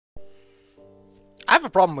have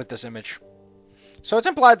a problem with this image. So it's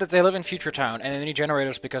implied that they live in Future Town, and they need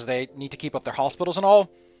generators because they need to keep up their hospitals and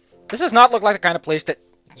all. This does not look like the kind of place that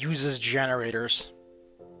uses generators.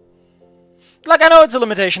 Like, I know it's a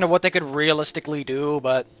limitation of what they could realistically do,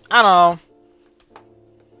 but I don't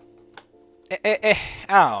know.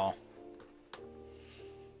 Ow.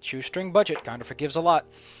 Shoestring budget kind of forgives a lot.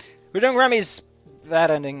 We're doing Remy's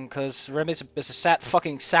bad ending because Remy's is a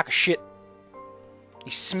fucking sack of shit.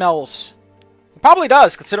 He smells. He probably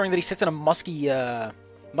does, considering that he sits in a musty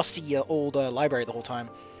old library the whole time.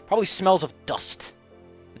 Probably smells of dust.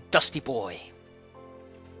 A dusty boy.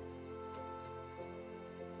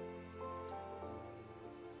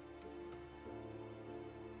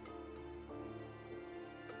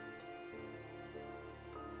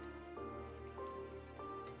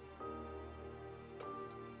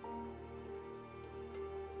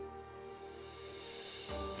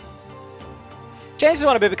 Changed this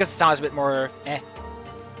one a bit because it sounds a bit more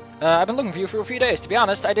I've been looking for you for a few days. To be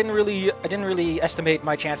honest, I didn't really estimate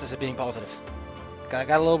my chances of being positive. I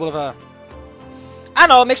got a little bit of a... I don't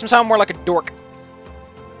know, it makes him sound more like a dork.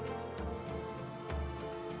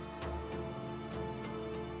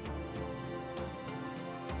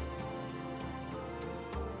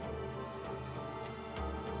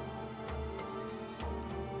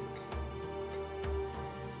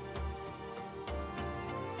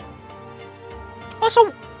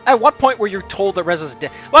 Also, at what point were you told that Reza's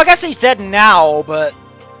dead? Well, I guess he's dead now, but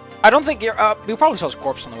I don't think you're... we probably saw his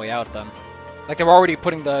corpse on the way out, then. Like, they were already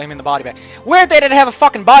putting him in the body bag. Weird they didn't have a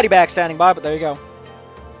fucking body bag standing by, but there you go.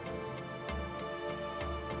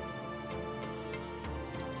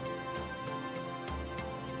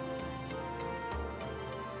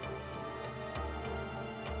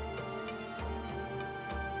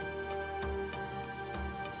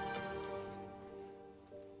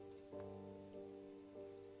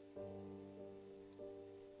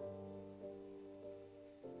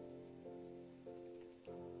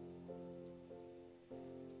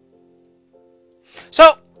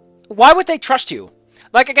 So, why would they trust you?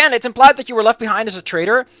 Like, again, it's implied that you were left behind as a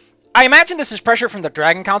traitor. I imagine this is pressure from the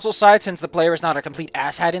Dragon Council side, since the player is not a complete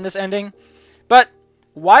asshat in this ending. But,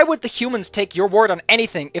 why would the humans take your word on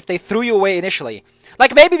anything if they threw you away initially?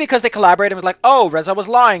 Like, maybe because they collaborated and was like, oh, Reza was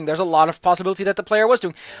lying, there's a lot of possibility that the player was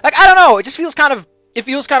doing... Like, I don't know, it just feels kind of... It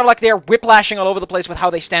feels kind of like they're whiplashing all over the place with how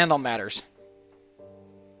they stand on matters.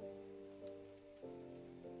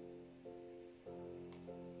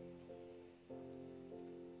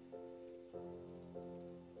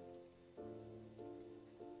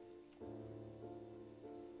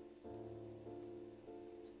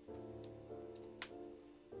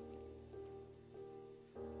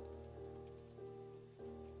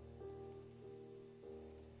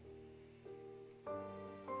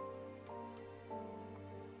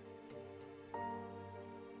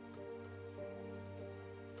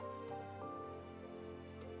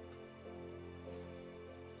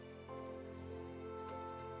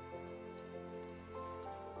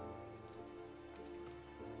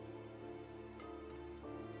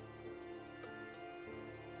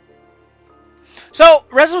 So,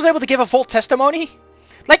 Reza was able to give a full testimony?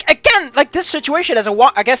 Like, again, like, this situation as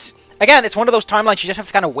a... I guess, again, it's one of those timelines you just have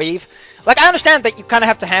to kind of wave. Like, I understand that you kind of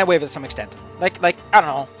have to hand-wave it to some extent. Like, I don't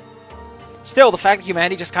know. Still, the fact that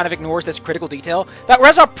humanity just kind of ignores this critical detail, that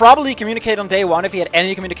Reza probably communicated on day one if he had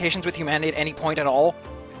any communications with humanity at any point at all.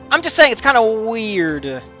 I'm just saying, it's kind of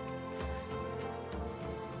weird.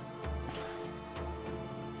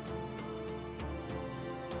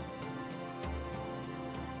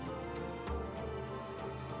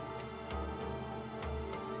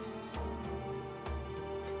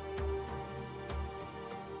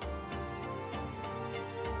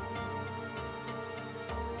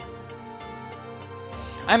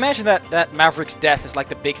 I imagine that Maverick's death is like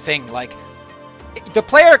the big thing, like, the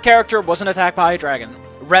player character wasn't attacked by a dragon.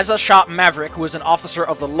 Reza shot Maverick, who was an officer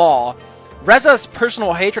of the law. Reza's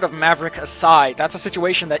personal hatred of Maverick aside, that's a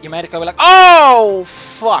situation that you might go like, oh,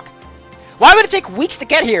 fuck. Why would it take weeks to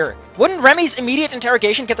get here? Wouldn't Remy's immediate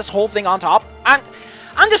interrogation get this whole thing on top?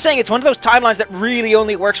 I'm just saying it's one of those timelines that really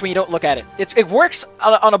only works when you don't look at it. It works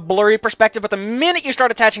on a blurry perspective, but the minute you start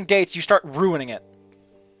attaching dates, you start ruining it.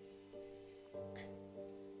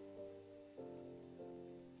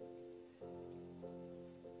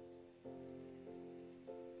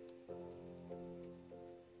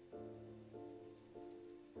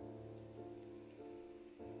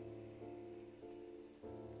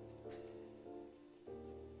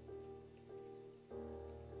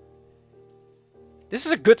 This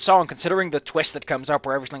is a good song, considering the twist that comes up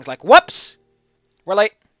where everything's like, whoops! We're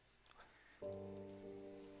late.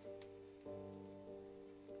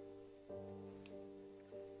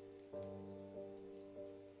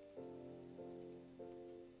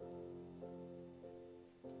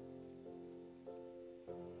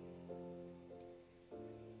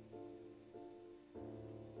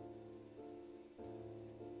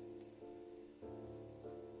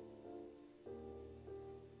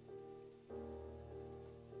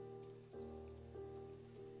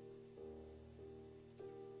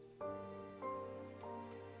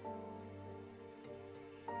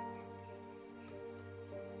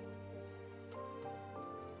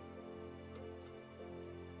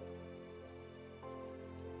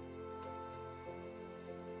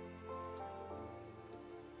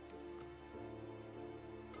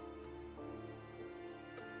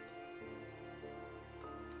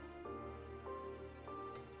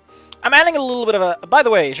 I'm adding a little bit of a... By the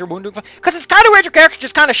way, is your wound doing fine? Because it's kind of weird your character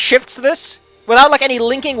just kind of shifts to this without, like, any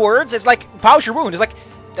linking words. It's like, how's your wound? It's like,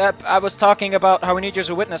 I was talking about how we need you as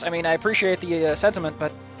a witness. I mean, I appreciate the sentiment,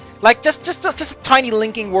 but... Like, just a tiny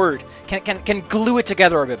linking word can glue it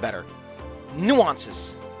together a bit better.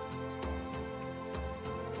 Nuances.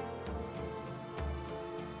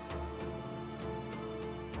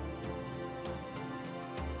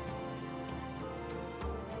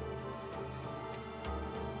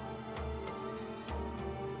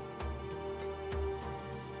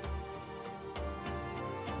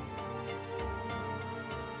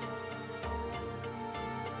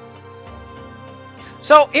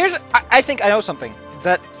 So, here's... I think I know something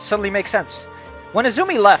that suddenly makes sense. When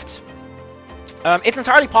Izumi left, it's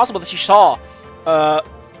entirely possible that she saw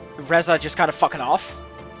Reza just kind of fucking off.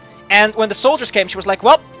 And when the soldiers came, she was like,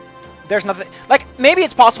 well, there's nothing... Like, maybe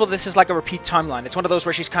it's possible this is like a repeat timeline. It's one of those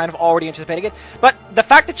where she's kind of already anticipating it. But the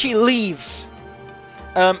fact that she leaves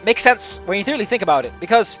makes sense when you really think about it.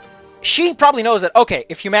 Because she probably knows that, okay,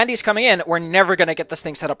 if humanity is coming in, we're never going to get this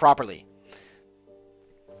thing set up properly.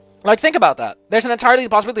 Like, think about that. There's an entirely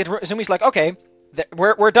possibility that Izumi's like, okay,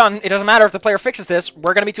 we're done. It doesn't matter if the player fixes this.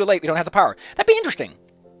 We're going to be too late. We don't have the power. That'd be interesting.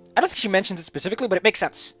 I don't think she mentions it specifically, but it makes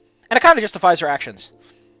sense. And it kind of justifies her actions.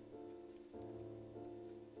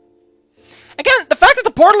 Again, the fact that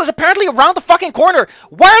the portal is apparently around the fucking corner.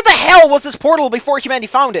 Where the hell was this portal before humanity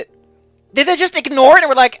found it? Did they just ignore it and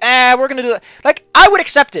were like, we're going to do that? Like, I would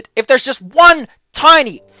accept it if there's just one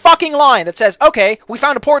tiny fucking line that says, okay, we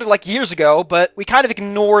found a portal like years ago, but we kind of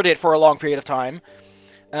ignored it for a long period of time.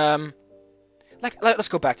 Let's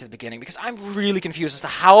go back to the beginning, because I'm really confused as to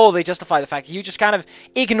how they justify the fact that you just kind of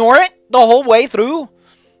ignore it the whole way through.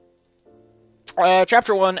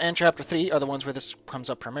 Chapter 1 and Chapter 3 are the ones where this comes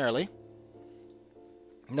up primarily.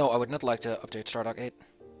 No, I would not like to update Stardock 8.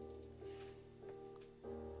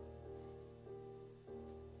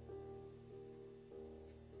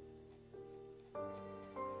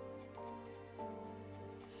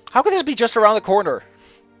 How could this be just around the corner?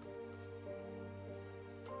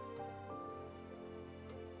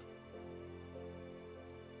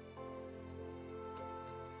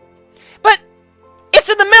 But it's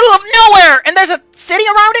in the middle of nowhere, and there's a city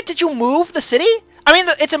around it. Did you move the city? I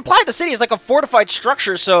mean, it's implied the city is like a fortified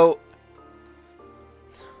structure, so...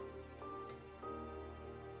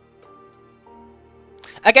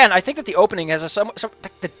 Again, I think that the opening has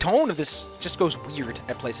the tone of this just goes weird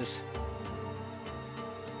at places.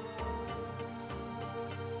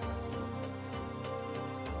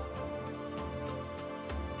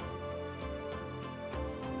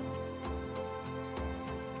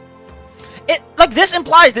 Like, this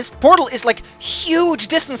implies this portal is, like, huge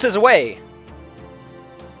distances away.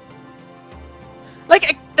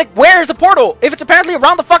 Like, where's the portal? If it's apparently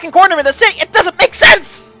around the fucking corner in the city, it doesn't make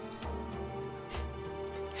sense!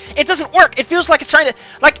 It doesn't work. It feels like it's trying to...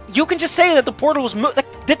 Like, you can just say that the portal was moved.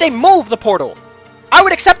 Like, did they move the portal? I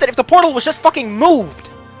would accept it if the portal was just fucking moved.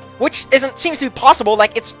 Which seems to be possible.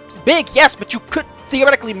 Like, it's big, yes, but you could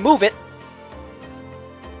theoretically move it.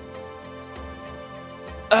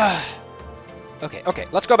 Okay,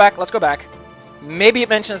 let's go back. Maybe it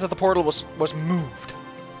mentions that the portal was moved.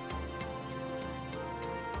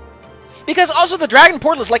 Because also the dragon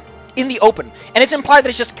portal is, like, in the open. And it's implied that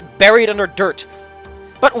it's just buried under dirt.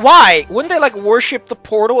 But why? Wouldn't they, like, worship the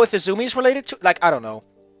portal if Izumi's related to... Like, I don't know.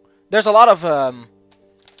 There's a lot of,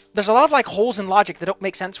 like, holes in logic that don't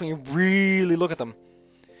make sense when you really look at them.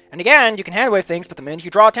 And again, you can handwave things, but the minute you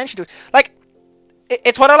draw attention to it... Like,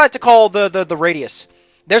 it's what I like to call the radius.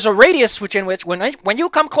 There's a radius in which, when you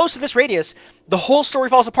come close to this radius, the whole story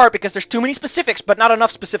falls apart because there's too many specifics, but not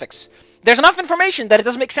enough specifics. There's enough information that it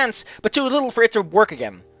doesn't make sense, but too little for it to work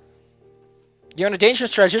again. You're in a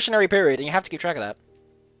dangerous transitionary period, and you have to keep track of that.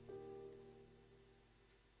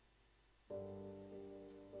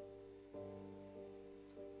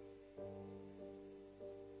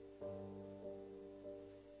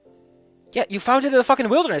 Yeah, you found it in the fucking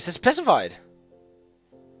wilderness. It's specified.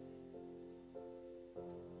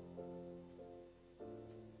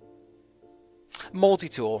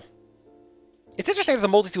 Multi-tool. It's interesting that the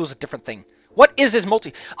multi-tool is a different thing. What is his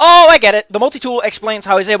multi... Oh, I get it. The multi-tool explains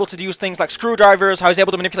how he's able to use things like screwdrivers, how he's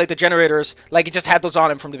able to manipulate the generators. Like, he just had those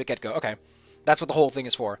on him from the get-go. Okay. That's what the whole thing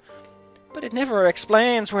is for. But it never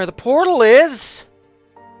explains where the portal is.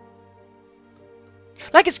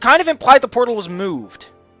 Like, it's kind of implied the portal was moved.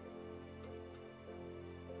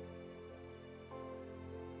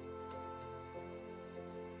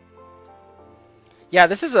 Yeah,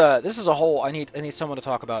 this is a whole I need someone to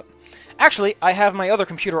talk about. Actually, I have my other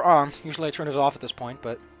computer on. Usually I turn it off at this point,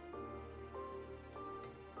 but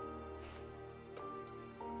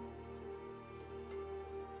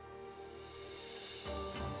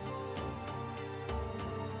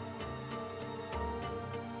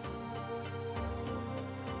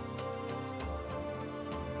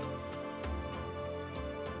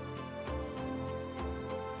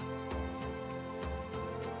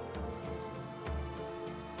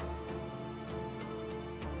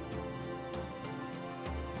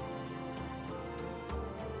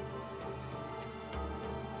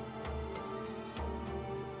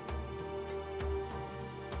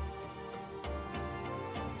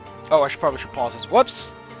Oh, I probably should pause this.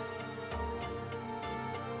 Whoops.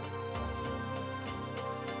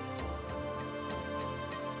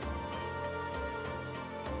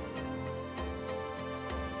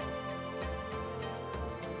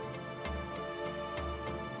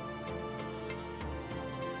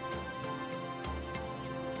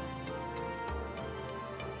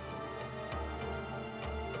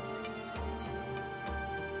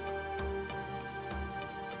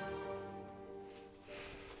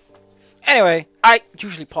 Anyway, I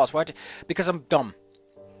usually pause. Why? Because I'm dumb.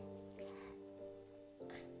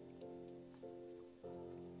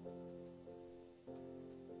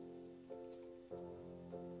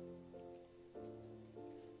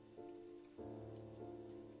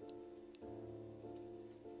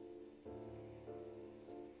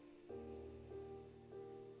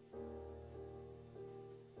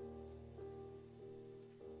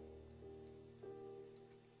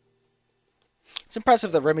 It's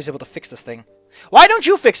impressive that Remy's able to fix this thing. Why don't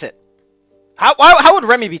you fix it? How would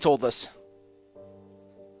Remy be told this?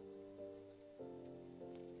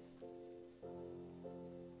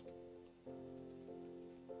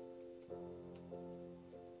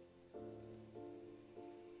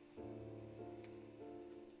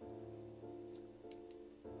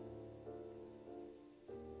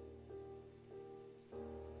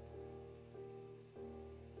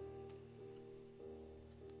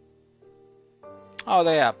 Oh,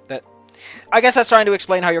 yeah. I guess that's trying to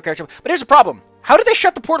explain how your character... But here's the problem. How did they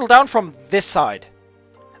shut the portal down from this side?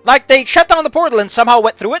 Like, they shut down the portal and somehow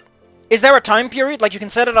went through it? Is there a time period? Like, you can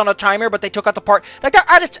set it on a timer, but they took out the part... Like, that,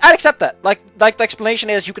 I'd accept that. Like, the explanation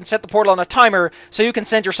is you can set the portal on a timer so you can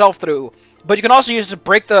send yourself through. But you can also use it to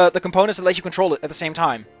break the components that let you control it at the same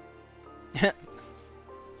time.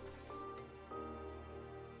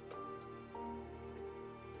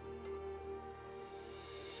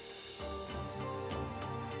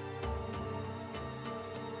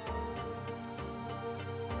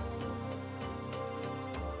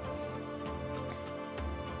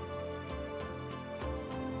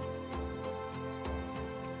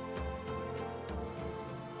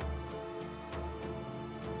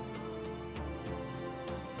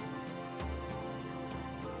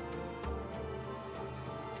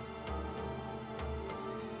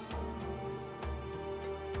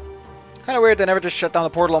 Kind of weird they never just shut down the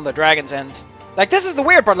portal on the dragon's end. Like, this is the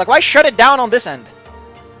weird part. Like, why shut it down on this end?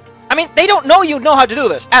 I mean, they don't know you know how to do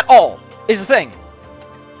this at all, is the thing.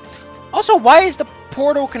 Also, why is the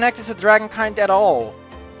portal connected to the dragon kind at all?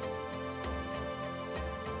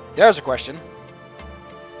 There's a question.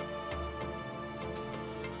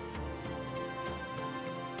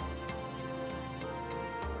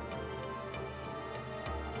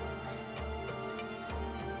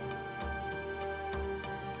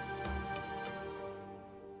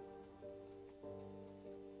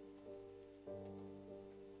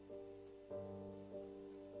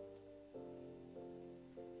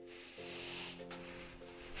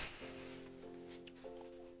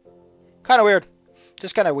 Kind of weird.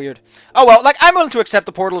 Just kind of weird. Oh, well, like, I'm willing to accept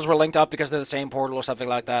the portals were linked up because they're the same portal or something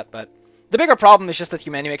like that, but the bigger problem is just that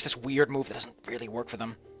humanity makes this weird move that doesn't really work for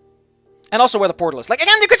them. And also where the portal is. Like,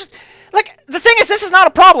 again, you could just... Like, the thing is, this is not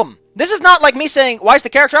a problem. This is not like me saying, why is the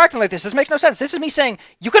character acting like this? This makes no sense. This is me saying,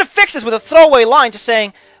 you could have fixed this with a throwaway line just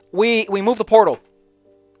saying, we move the portal.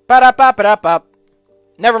 Ba-da-ba-ba-da-ba.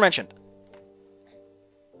 Never mentioned.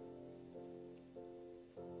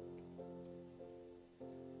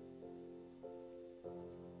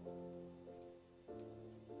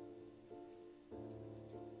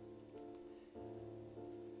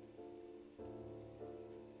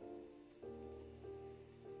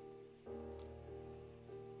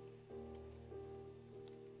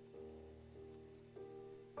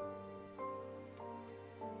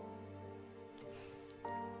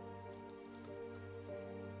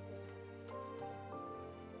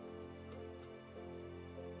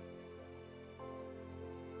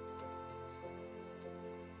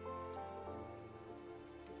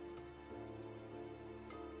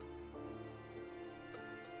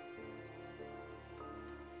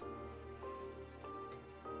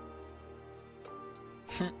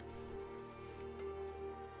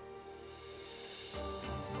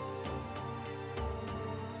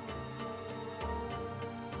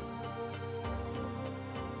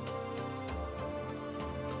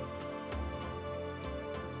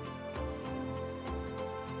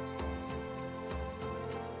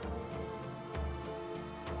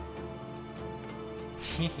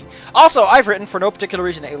 Also, I've written, for no particular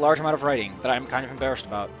reason, a large amount of writing that I'm kind of embarrassed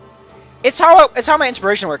about. It's how my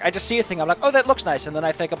inspiration works. I just see a thing, I'm like, oh, that looks nice, and then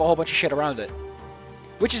I think up a whole bunch of shit around it.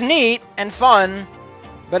 Which is neat and fun,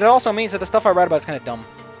 but it also means that the stuff I write about is kind of dumb.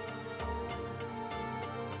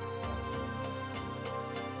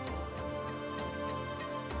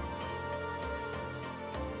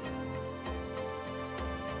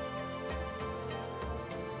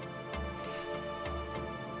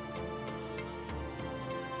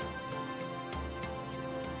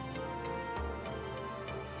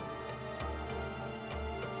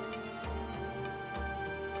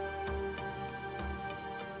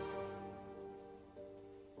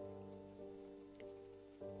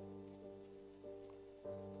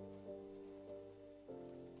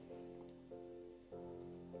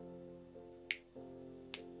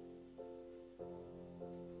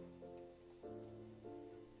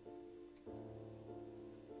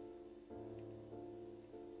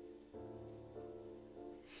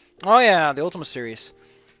 Oh yeah, the Ultima series.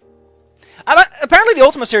 Apparently the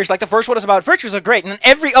Ultima series, like the first one is about virtues are great, and then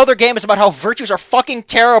every other game is about how virtues are fucking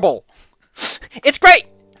terrible. It's great!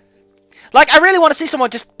 Like, I really want to see someone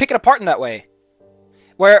just pick it apart in that way.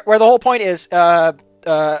 Where the whole point is,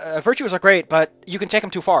 virtues are great, but you can take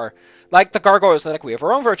them too far. Like the gargoyles, they're like, we have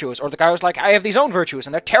our own virtues. Or the guy who's like, I have these own virtues,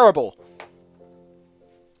 and they're terrible.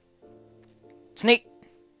 It's neat.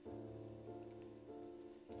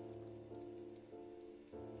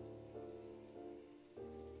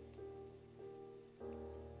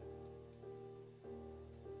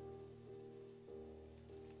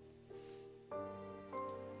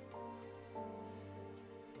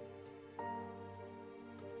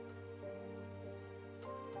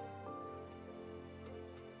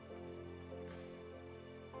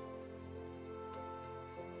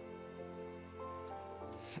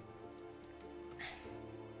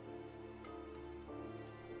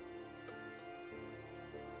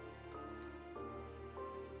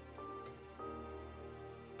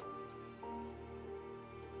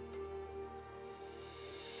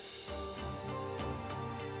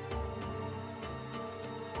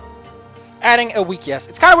 Adding a weak yes.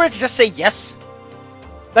 It's kind of weird to just say yes.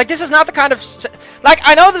 Like, this is not the kind of... Like,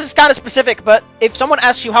 I know this is kind of specific, but if someone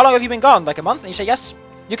asks you, how long have you been gone? Like, a month? And you say yes?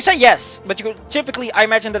 You can say yes, but you could, typically, I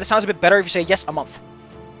imagine that it sounds a bit better if you say yes, a month.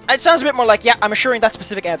 It sounds a bit more like, yeah, I'm assuring that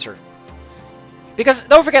specific answer. Because,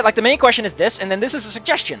 don't forget, like, the main question is this, and then this is a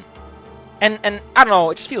suggestion. And I don't know,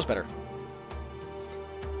 it just feels better.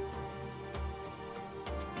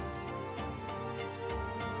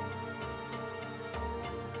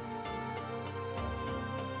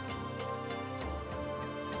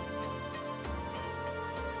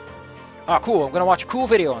 Ah, cool. I'm gonna watch a cool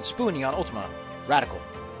video on Spoonie on Ultima. Radical.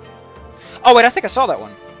 Oh, wait, I think I saw that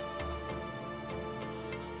one.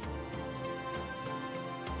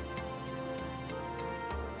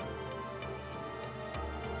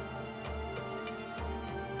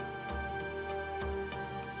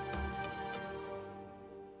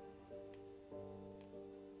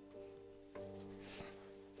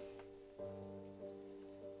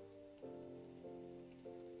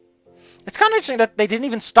 It's kind of interesting that they didn't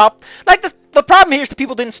even stop... Like, the problem here is that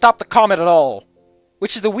people didn't stop the comment at all.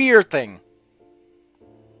 Which is the weird thing.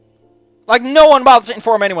 Like, no one bothered to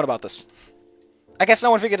inform anyone about this. I guess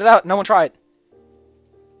no one figured it out. No one tried.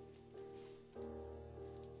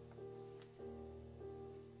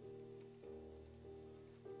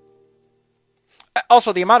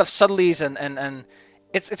 Also, the amount of subtleties and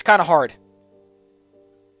it's kind of hard.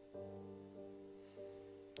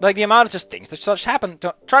 Like, the amount of just things that just happen.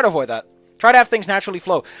 Try to avoid that. Try to have things naturally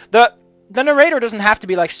flow. The narrator doesn't have to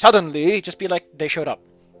be like, suddenly. Just be like, they showed up.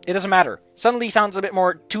 It doesn't matter. Suddenly sounds a bit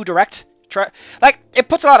more too direct. Like, it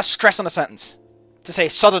puts a lot of stress on a sentence. To say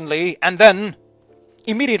suddenly, and then,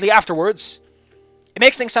 immediately afterwards. It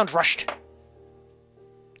makes things sound rushed.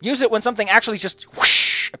 Use it when something actually just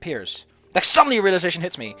whoosh appears. Like, suddenly a realization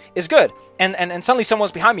hits me. Is good. And suddenly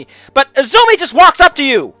someone's behind me. But Izumi just walks up to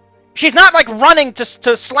you! She's not, like, running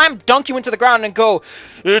to slam dunk you into the ground and go,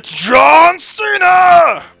 it's John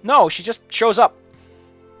Cena! No, she just shows up.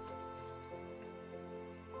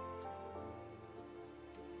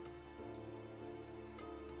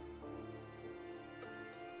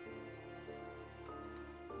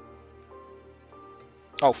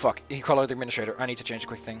 Oh, fuck. He called out the administrator. I need to change a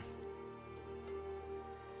quick thing.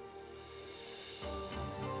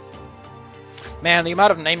 Man, the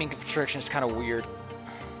amount of naming constriction is kind of weird.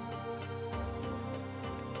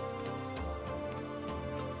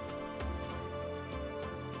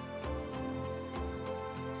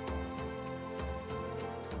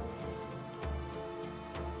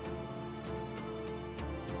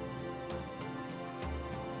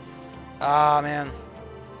 Ah, man.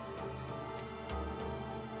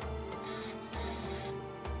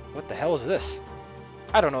 What the hell is this?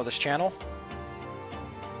 I don't know this channel.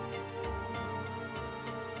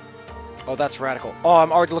 Oh, that's radical. Oh,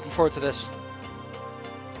 I'm already looking forward to this.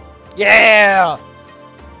 Yeah!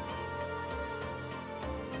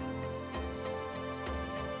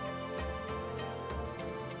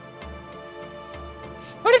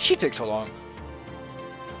 Why did she take so long?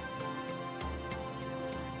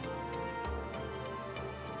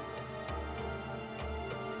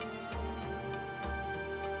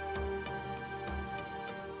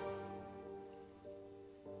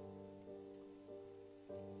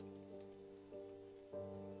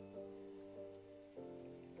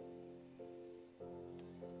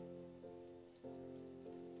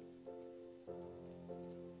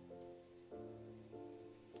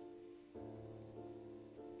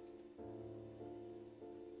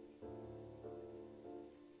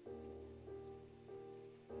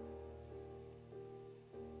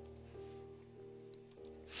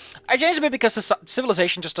 I changed a bit because the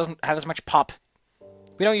civilization just doesn't have as much pop.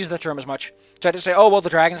 We don't use that term as much. So I just say, oh, well, the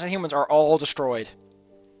dragons and humans are all destroyed.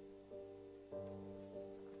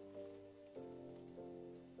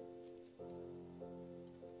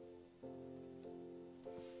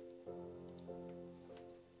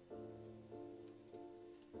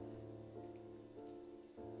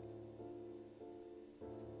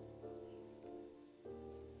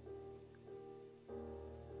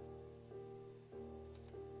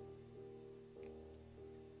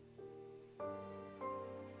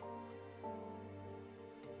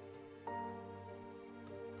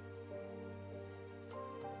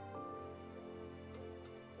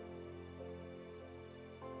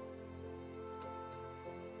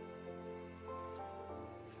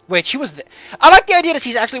 Wait, she was there. I like the idea that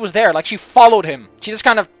she actually was there. Like, she followed him. She just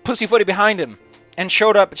kind of pussyfooted behind him and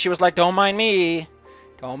showed up. And she was like, don't mind me.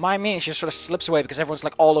 Don't mind me. And she just sort of slips away because everyone's,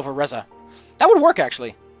 like, all over Reza. That would work,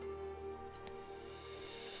 actually.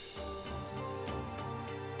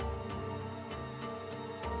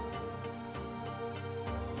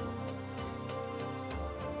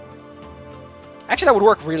 Actually, that would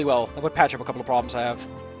work really well. That would patch up a couple of problems I have.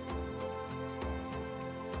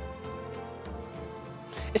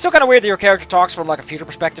 It's still kind of weird that your character talks from, like, a future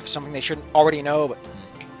perspective, something they shouldn't already know, but...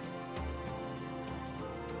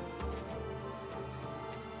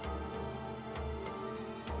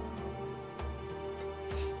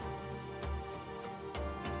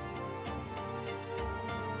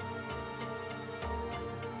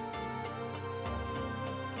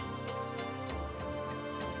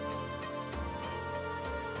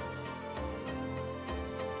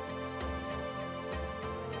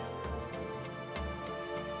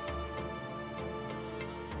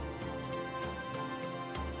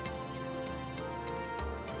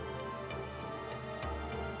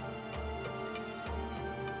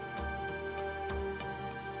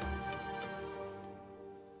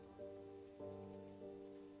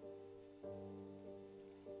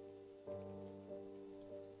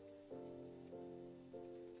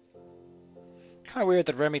 Kind of weird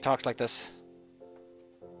that Remy talks like this.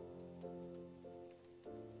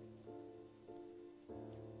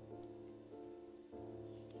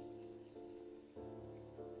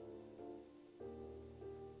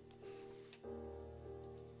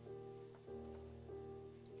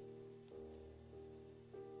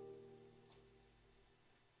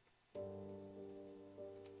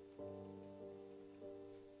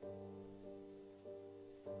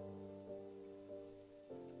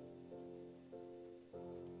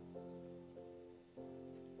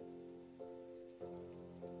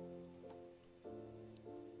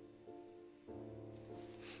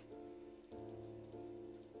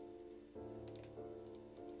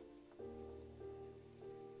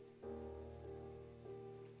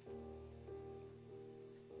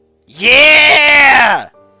 Yeah!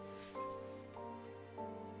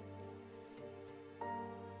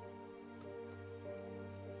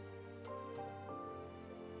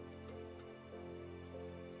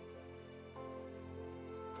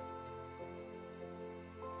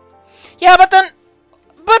 Yeah, but then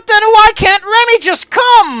why can't Remy just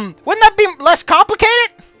come? Wouldn't that be less complicated?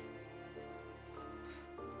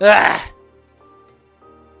 Ugh.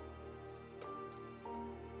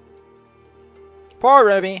 Poor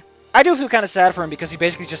Remy. I do feel kind of sad for him because he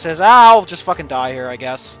basically just says, ah, I'll just fucking die here, I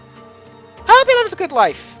guess. I hope he lives a good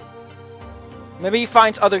life. Maybe he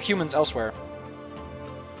finds other humans elsewhere.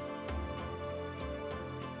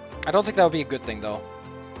 I don't think that would be a good thing, though.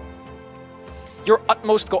 Your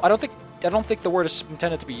utmost goal. I don't think the word is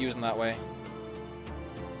intended to be used in that way.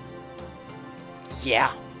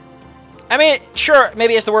 Yeah. I mean, sure,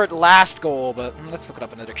 maybe it's the word last goal, but let's look it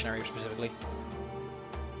up in the dictionary specifically.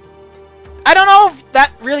 I don't know if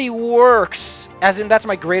that really works, as in that's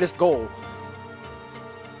my greatest goal.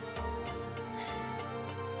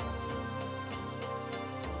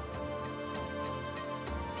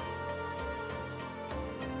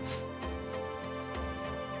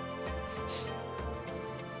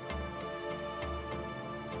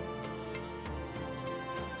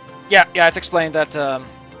 Yeah, it's explained that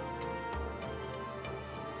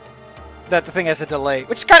that the thing has a delay,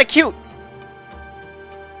 which is kind of cute.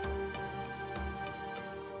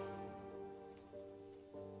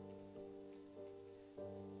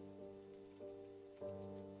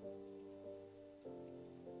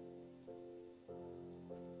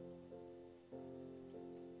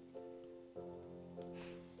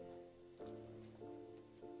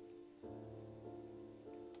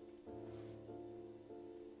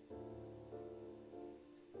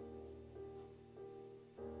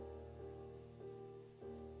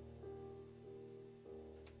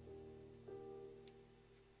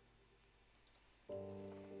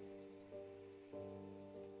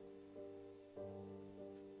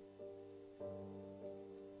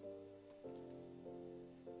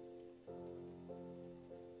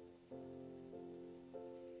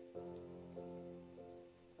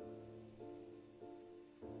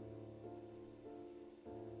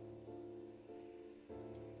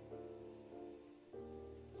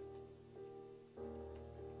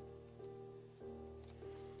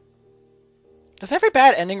 Does every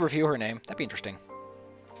bad ending review her name? That'd be interesting.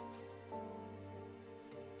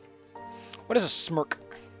 What is a smirk?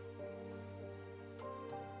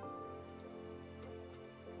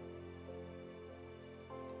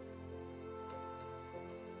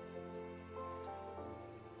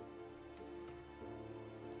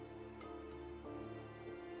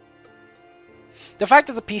 The fact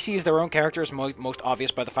that the PC is their own character is most obvious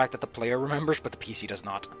by the fact that the player remembers, but the PC does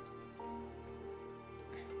not.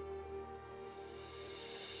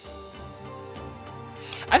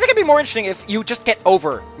 I think it'd be more interesting if you just get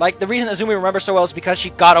over. Like, the reason Izumi remembers so well is because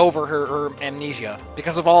she got over her amnesia.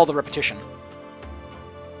 Because of all the repetition.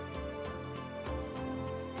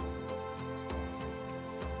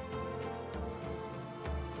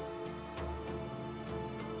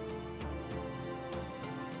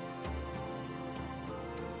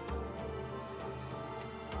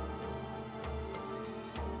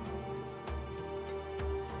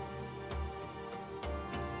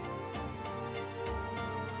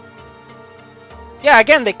 Yeah,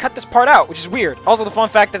 again, they cut this part out, which is weird. Also, the fun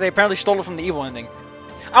fact that they apparently stole it from the evil ending.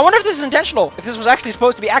 I wonder if this is intentional, if this was actually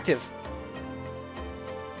supposed to be active.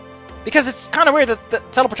 Because it's kind of weird that the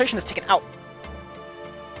teleportation is taken out.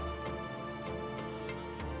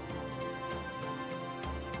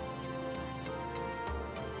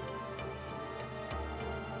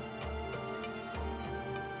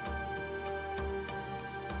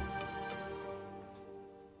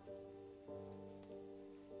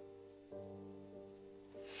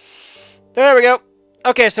 There we go.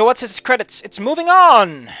 Okay, so what's his credits? It's moving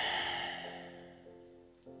on!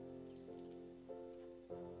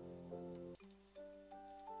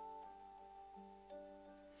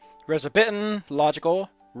 Reza Bitten, logical.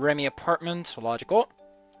 Remy Apartment, logical.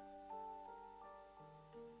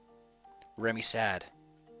 Remy Sad.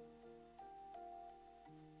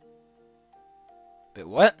 But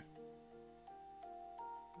what?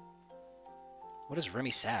 What is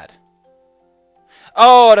Remy Sad?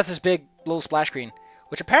 Oh, that's this big little splash screen,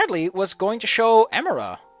 which apparently was going to show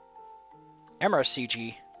Emera. Emera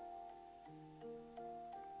CG. I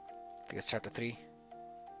think it's chapter 3.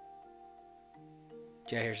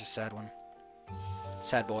 Yeah, here's a sad one.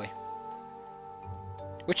 Sad boy.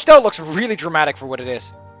 Which still looks really dramatic for what it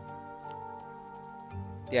is.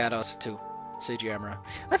 Yeah, no, it's 2. CG Emera.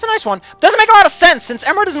 That's a nice one. Doesn't make a lot of sense, since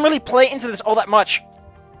Emera doesn't really play into this all that much.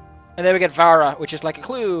 And then we get Vara, which is like a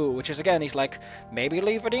clue, which is, again, he's like, maybe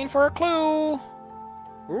leave Vadine for a clue.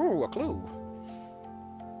 Ooh, a clue.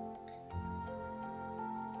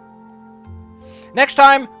 Next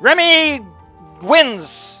time, Remy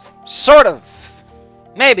wins. Sort of.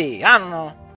 Maybe. I don't know.